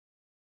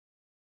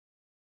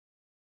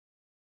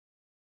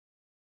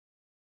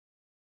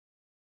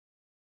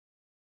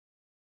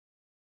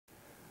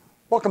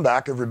Welcome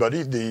back,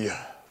 everybody. The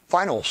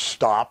final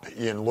stop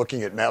in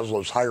looking at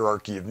Maslow's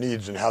hierarchy of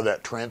needs and how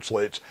that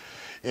translates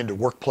into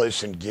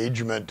workplace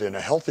engagement in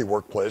a healthy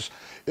workplace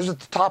is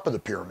at the top of the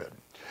pyramid.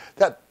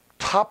 That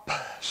top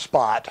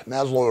spot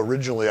Maslow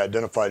originally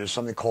identified as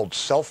something called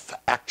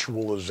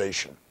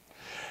self-actualization.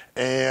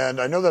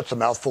 And I know that's a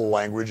mouthful of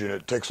language and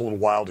it takes a little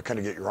while to kind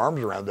of get your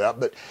arms around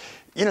that, but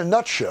in a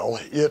nutshell,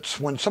 it's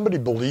when somebody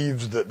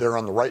believes that they're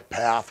on the right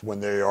path,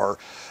 when they are,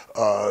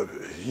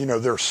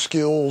 their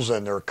skills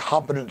and their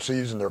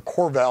competencies and their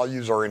core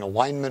values are in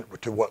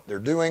alignment to what they're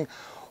doing,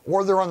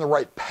 or they're on the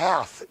right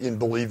path in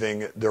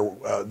believing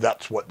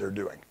that's what they're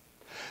doing.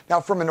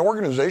 Now, from an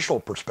organizational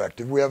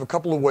perspective, we have a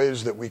couple of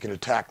ways that we can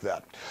attack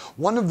that.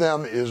 One of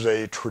them is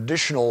a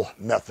traditional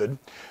method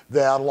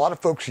that a lot of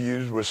folks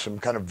use with some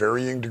kind of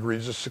varying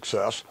degrees of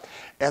success,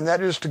 and that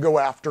is to go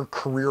after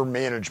career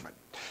management.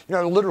 You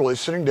know, literally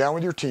sitting down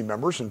with your team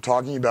members and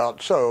talking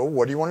about, so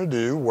what do you want to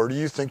do? Where do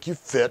you think you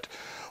fit?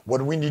 What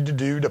do we need to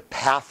do to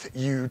path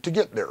you to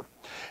get there?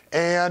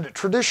 And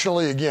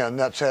traditionally, again,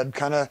 that's had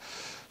kind of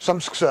some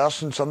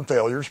success and some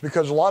failures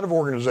because a lot of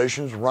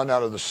organizations run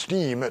out of the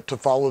steam to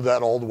follow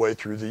that all the way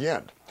through the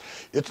end.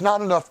 It's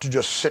not enough to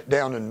just sit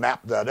down and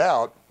map that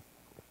out.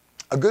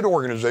 A good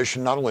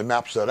organization not only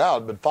maps that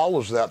out, but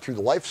follows that through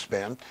the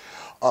lifespan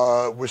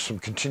with some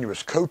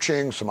continuous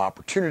coaching, some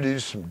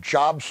opportunities, some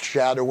job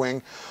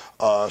shadowing,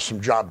 some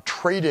job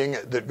trading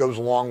that goes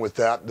along with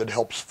that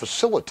helps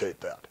facilitate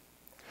that.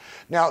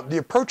 Now, the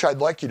approach I'd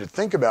like you to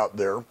think about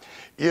there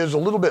is a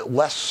little bit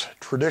less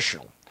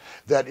traditional.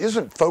 That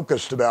isn't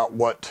focused about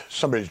what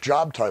somebody's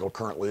job title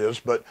currently is,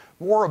 but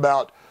more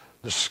about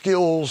the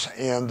skills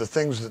and the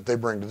things that they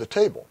bring to the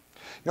table.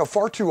 You know,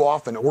 far too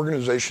often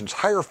organizations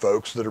hire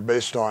folks that are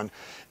based on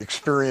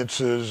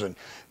experiences and,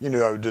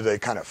 do they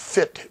kind of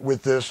fit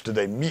with this? Do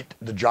they meet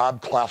the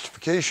job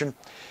classification?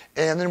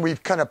 And then we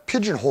kind of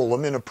pigeonhole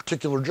them in a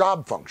particular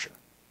job function.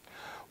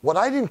 What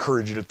I'd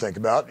encourage you to think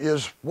about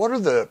is what are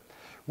the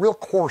real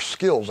core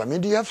skills? I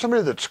mean, do you have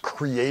somebody that's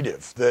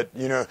creative, that,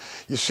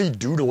 you see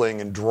doodling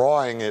and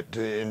drawing it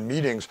in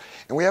meetings,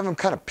 and we have them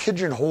kind of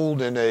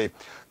pigeonholed in a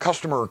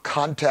customer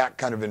contact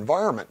kind of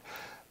environment?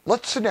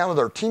 Let's sit down with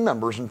our team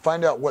members and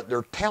find out what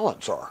their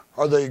talents are.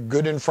 Are they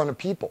good in front of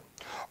people?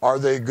 Are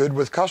they good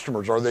with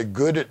customers? Are they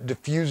good at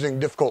diffusing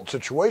difficult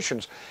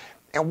situations?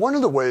 And one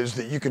of the ways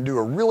that you can do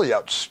a really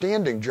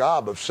outstanding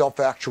job of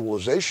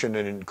self-actualization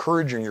and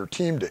encouraging your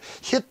team to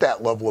hit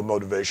that level of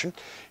motivation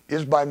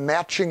is by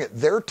matching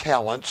their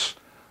talents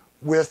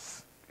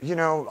with,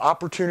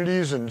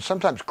 opportunities and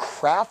sometimes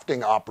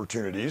crafting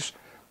opportunities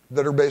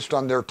that are based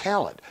on their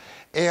talent.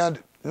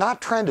 And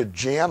not trying to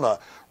jam a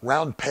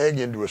round peg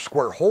into a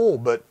square hole,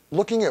 but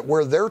looking at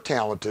where they're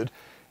talented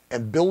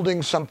and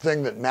building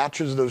something that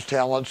matches those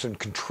talents and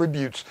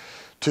contributes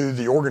to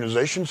the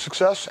organization's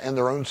success and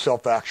their own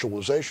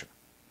self-actualization.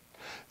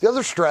 The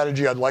other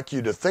strategy I'd like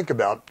you to think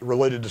about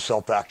related to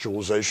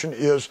self-actualization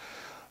is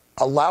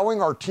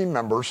allowing our team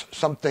members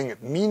something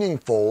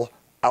meaningful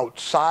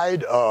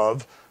outside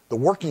of the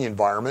working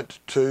environment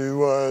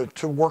to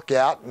work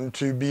at and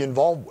to be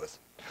involved with.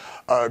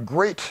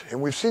 Great,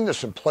 and we've seen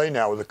this in play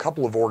now with a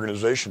couple of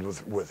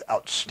organizations with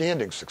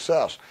outstanding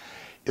success,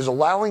 is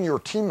allowing your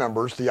team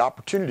members the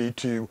opportunity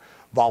to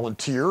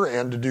volunteer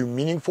and to do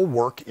meaningful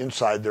work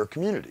inside their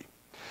community.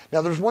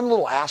 Now, there's one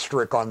little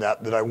asterisk on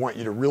that I want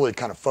you to really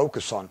kind of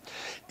focus on.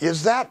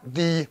 Is that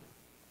the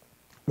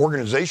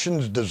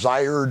organization's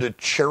desired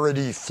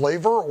charity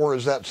flavor, or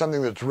is that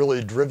something that's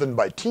really driven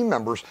by team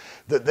members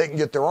that they can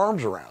get their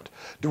arms around?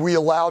 Do we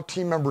allow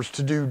team members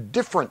to do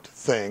different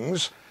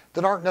things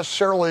that aren't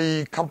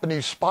necessarily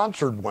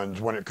company-sponsored ones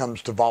when it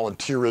comes to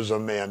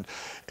volunteerism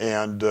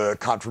and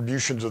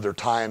contributions of their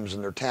times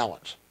and their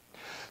talents?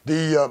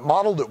 The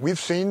model that we've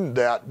seen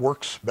that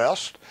works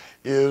best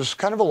is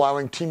kind of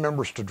allowing team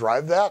members to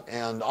drive that,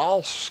 and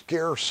I'll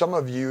scare some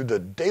of you, the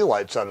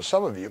daylights out of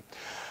some of you.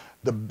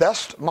 The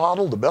best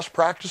model, the best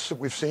practice that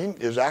we've seen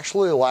is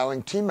actually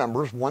allowing team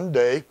members one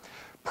day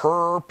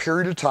per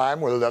period of time,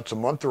 whether that's a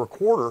month or a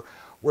quarter,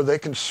 where they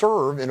can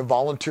serve in a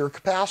volunteer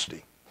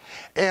capacity.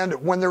 And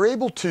when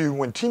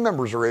team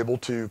members are able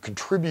to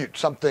contribute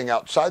something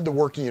outside the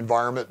working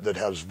environment that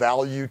has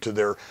value to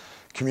their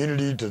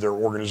community, to their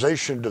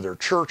organization, to their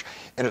church,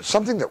 and it's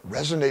something that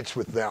resonates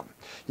with them.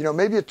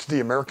 Maybe it's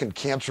the American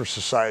Cancer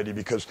Society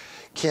because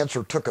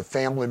cancer took a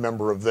family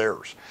member of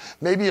theirs.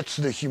 Maybe it's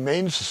the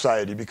Humane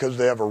Society because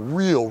they have a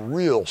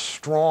real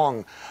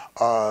strong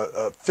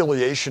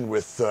affiliation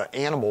with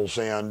animals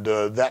and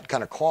that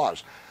kind of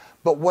cause.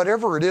 But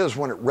whatever it is,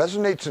 when it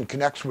resonates and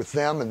connects with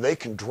them and they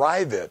can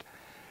drive it,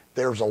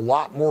 there's a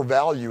lot more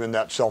value in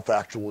that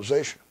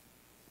self-actualization.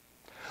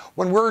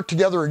 When we're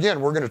together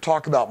again, we're going to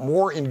talk about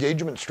more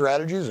engagement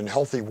strategies and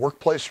healthy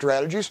workplace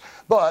strategies.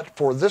 But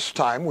for this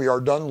time, we are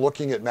done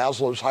looking at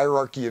Maslow's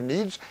hierarchy of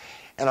needs,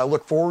 and I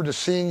look forward to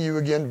seeing you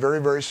again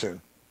very, very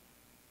soon.